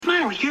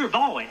Oh, your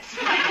voice.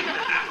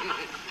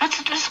 That's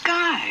a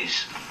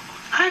disguise.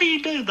 How do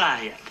you do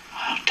that?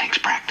 Oh, it takes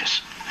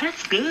practice.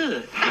 That's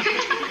good.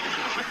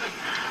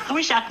 I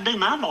wish I could do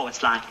my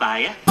voice like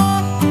that.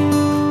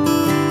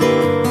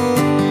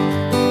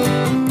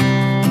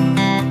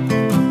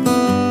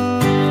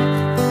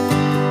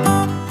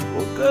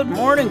 Well, good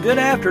morning, good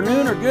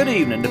afternoon, or good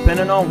evening,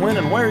 depending on when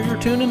and where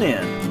you're tuning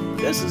in.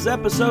 This is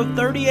episode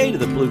 38 of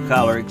the Blue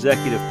Collar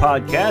Executive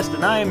Podcast,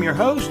 and I am your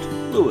host,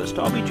 Louis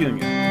Talby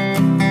Jr.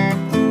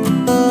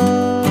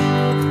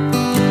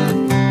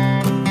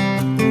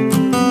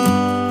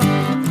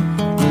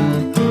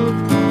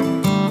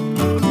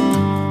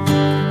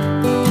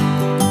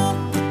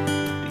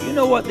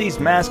 What these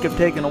masks have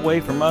taken away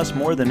from us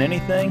more than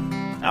anything?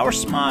 Our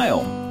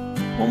smile.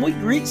 When we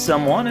greet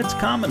someone, it's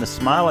common to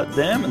smile at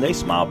them and they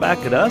smile back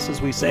at us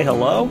as we say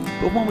hello.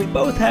 But when we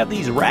both have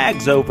these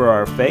rags over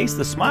our face,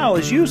 the smile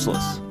is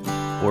useless.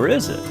 Or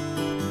is it?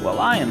 Well,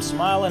 I am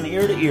smiling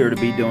ear to ear to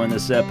be doing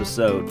this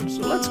episode,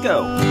 so let's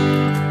go.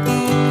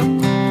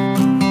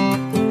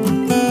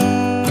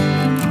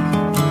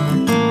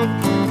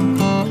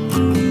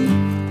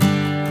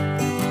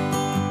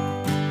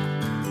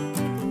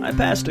 I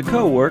passed a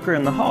coworker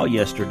in the hall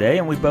yesterday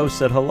and we both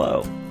said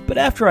hello. But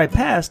after I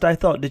passed, I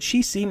thought, did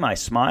she see my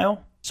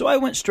smile? So I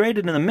went straight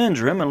into the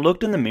men's room and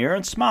looked in the mirror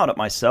and smiled at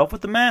myself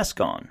with the mask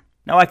on.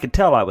 Now I could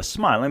tell I was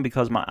smiling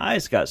because my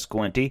eyes got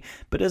squinty,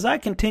 but as I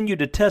continued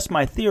to test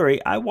my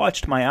theory, I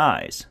watched my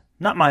eyes.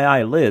 Not my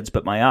eyelids,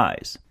 but my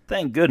eyes.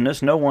 Thank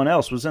goodness no one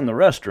else was in the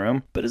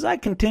restroom, but as I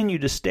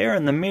continued to stare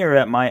in the mirror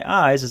at my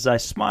eyes as I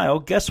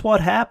smiled, guess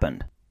what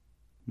happened?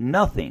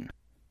 Nothing.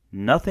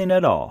 Nothing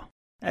at all.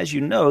 As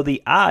you know,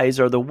 the eyes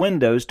are the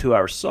windows to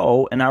our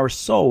soul, and our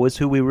soul is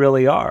who we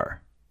really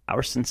are.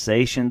 Our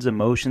sensations,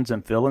 emotions,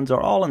 and feelings are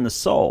all in the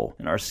soul,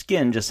 and our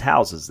skin just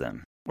houses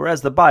them.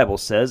 Whereas the Bible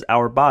says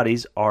our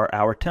bodies are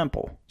our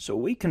temple. So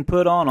we can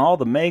put on all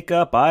the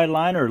makeup,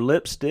 eyeliner,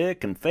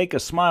 lipstick, and fake a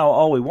smile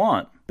all we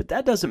want, but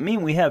that doesn't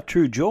mean we have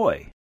true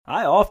joy.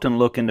 I often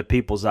look into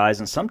people's eyes,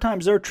 and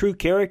sometimes their true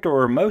character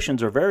or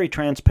emotions are very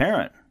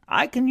transparent.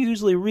 I can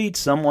usually read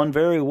someone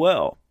very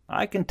well.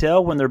 I can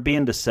tell when they're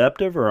being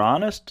deceptive or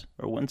honest,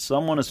 or when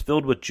someone is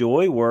filled with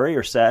joy, worry,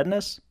 or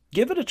sadness.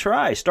 Give it a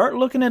try. Start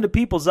looking into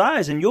people's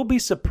eyes and you'll be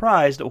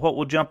surprised at what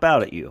will jump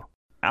out at you.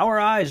 Our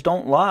eyes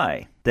don't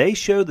lie. They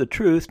show the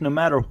truth no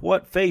matter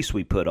what face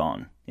we put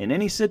on. In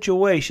any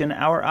situation,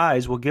 our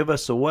eyes will give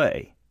us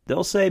away.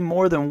 They'll say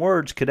more than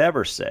words could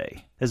ever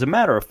say. As a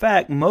matter of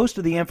fact, most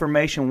of the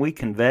information we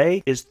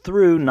convey is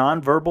through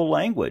nonverbal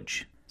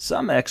language.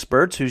 Some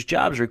experts whose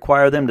jobs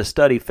require them to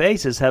study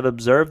faces have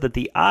observed that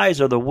the eyes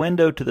are the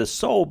window to the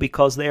soul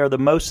because they are the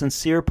most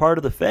sincere part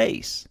of the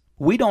face.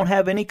 We don't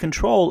have any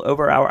control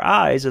over our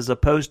eyes as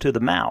opposed to the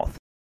mouth.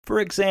 For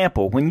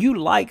example, when you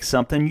like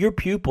something, your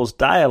pupils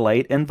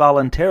dilate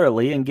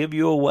involuntarily and give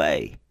you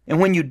away. And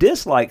when you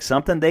dislike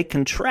something, they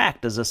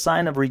contract as a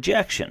sign of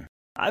rejection.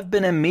 I've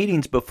been in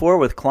meetings before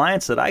with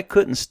clients that I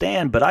couldn't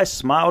stand, but I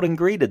smiled and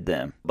greeted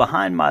them.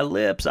 Behind my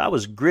lips, I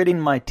was gritting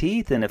my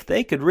teeth, and if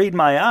they could read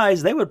my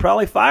eyes, they would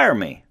probably fire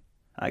me.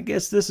 I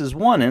guess this is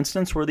one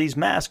instance where these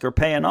masks are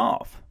paying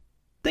off.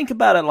 Think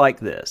about it like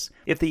this.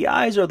 If the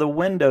eyes are the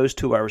windows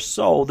to our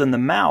soul, then the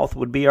mouth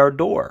would be our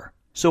door.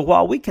 So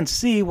while we can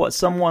see what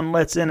someone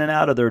lets in and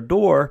out of their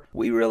door,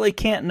 we really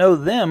can't know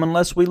them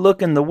unless we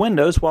look in the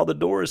windows while the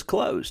door is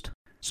closed.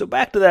 So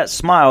back to that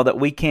smile that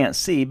we can't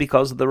see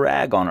because of the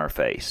rag on our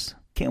face.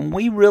 Can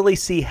we really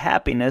see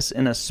happiness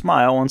in a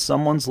smile on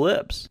someone's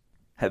lips?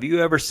 Have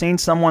you ever seen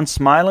someone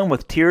smiling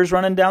with tears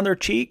running down their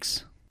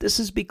cheeks? This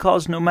is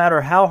because no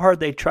matter how hard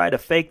they try to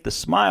fake the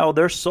smile,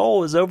 their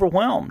soul is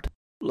overwhelmed.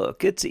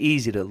 Look, it's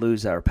easy to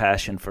lose our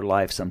passion for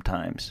life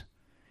sometimes.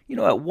 You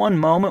know, at one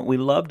moment we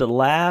love to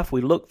laugh,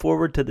 we look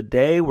forward to the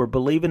day, we're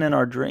believing in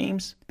our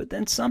dreams, but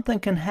then something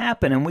can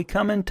happen and we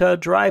come into a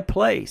dry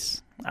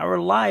place. Our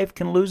life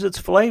can lose its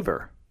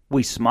flavor.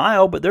 We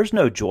smile, but there's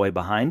no joy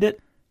behind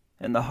it.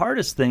 And the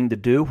hardest thing to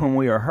do when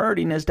we are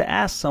hurting is to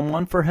ask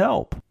someone for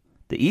help.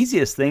 The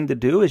easiest thing to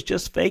do is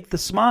just fake the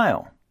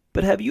smile.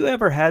 But have you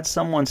ever had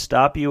someone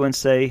stop you and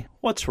say,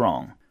 "What's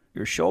wrong?"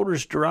 Your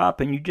shoulders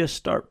drop and you just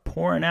start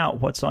pouring out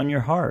what's on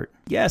your heart.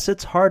 Yes,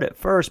 it's hard at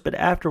first, but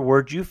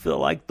afterwards you feel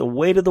like the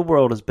weight of the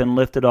world has been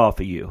lifted off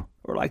of you,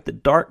 or like the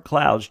dark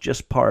clouds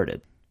just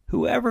parted.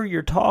 Whoever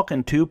you're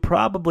talking to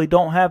probably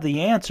don't have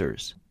the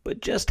answers, but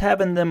just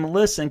having them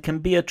listen can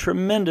be a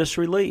tremendous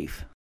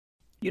relief.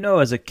 You know,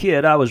 as a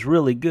kid, I was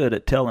really good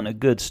at telling a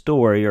good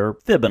story or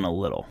fibbing a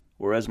little.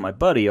 Or as my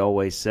buddy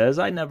always says,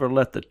 I never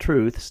let the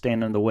truth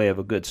stand in the way of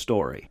a good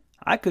story.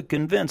 I could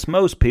convince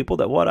most people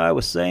that what I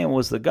was saying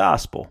was the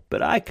gospel,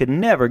 but I could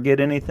never get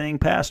anything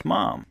past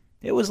Mom.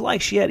 It was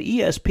like she had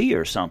ESP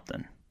or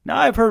something. Now,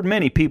 I've heard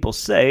many people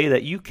say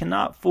that you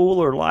cannot fool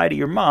or lie to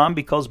your mom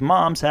because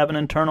moms have an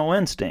internal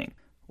instinct.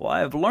 Well,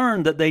 I've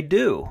learned that they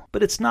do,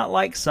 but it's not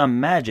like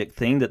some magic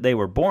thing that they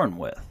were born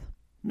with.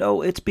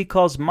 No, it's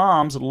because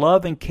moms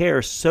love and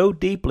care so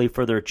deeply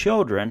for their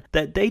children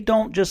that they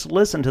don't just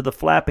listen to the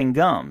flapping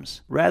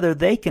gums. Rather,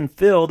 they can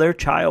feel their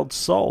child's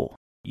soul.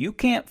 You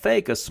can't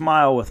fake a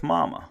smile with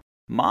Mama.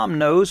 Mom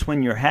knows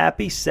when you're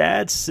happy,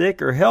 sad,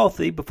 sick, or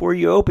healthy before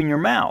you open your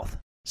mouth.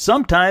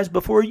 Sometimes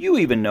before you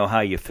even know how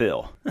you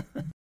feel.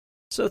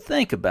 So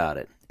think about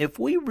it. If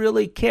we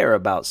really care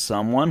about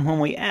someone when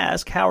we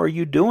ask, "How are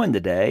you doing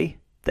today?"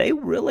 they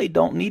really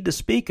don't need to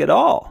speak at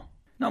all.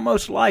 Now,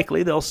 most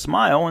likely they'll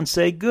smile and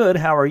say, "Good,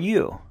 how are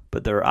you?"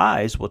 But their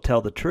eyes will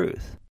tell the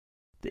truth.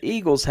 The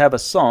Eagles have a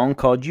song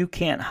called "You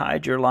Can't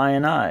Hide Your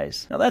Lying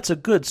Eyes." Now, that's a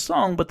good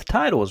song, but the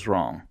title is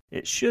wrong.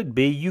 It should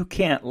be "You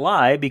Can't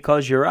Lie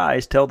Because Your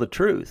Eyes Tell the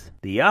Truth."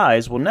 The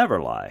eyes will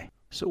never lie.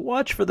 So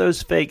watch for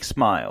those fake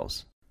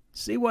smiles.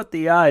 See what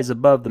the eyes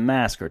above the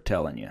mask are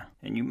telling you,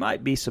 and you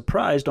might be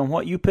surprised on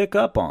what you pick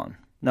up on.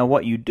 Now,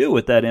 what you do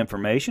with that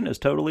information is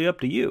totally up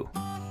to you.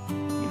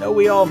 You know,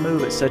 we all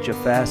move at such a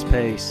fast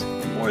pace.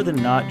 More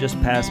than not,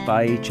 just pass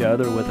by each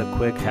other with a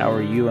quick "how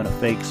are you" and a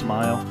fake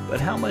smile.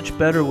 But how much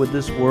better would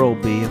this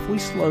world be if we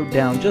slowed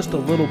down just a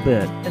little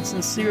bit and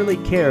sincerely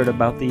cared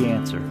about the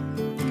answer?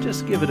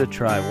 Just give it a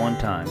try one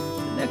time.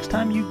 The next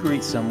time you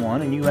greet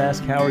someone and you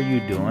ask, "How are you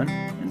doing?"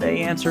 and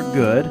they answer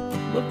 "good,"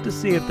 look to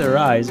see if their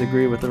eyes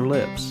agree with their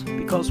lips.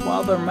 Because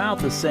while their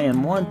mouth is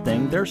saying one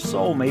thing, their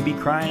soul may be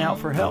crying out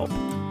for help.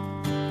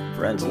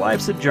 Friends,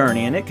 life's a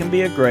journey and it can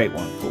be a great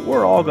one, but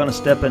we're all going to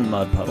step in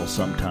mud puddles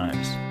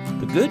sometimes.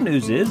 The good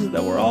news is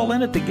that we're all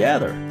in it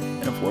together,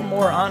 and if we're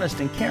more honest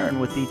and caring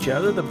with each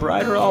other, the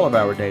brighter all of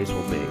our days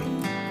will be.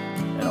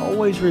 And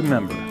always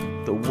remember,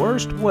 the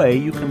worst way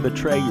you can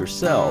betray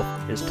yourself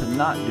is to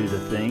not do the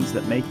things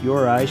that make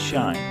your eyes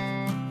shine.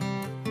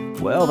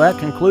 Well, that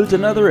concludes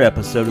another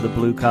episode of the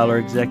Blue Collar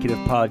Executive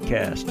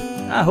Podcast.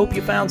 I hope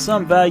you found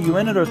some value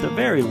in it, or at the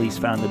very least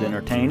found it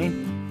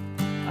entertaining.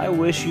 I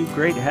wish you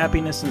great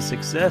happiness and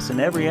success in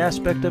every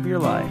aspect of your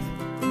life.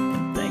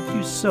 Thank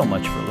you so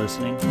much for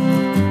listening.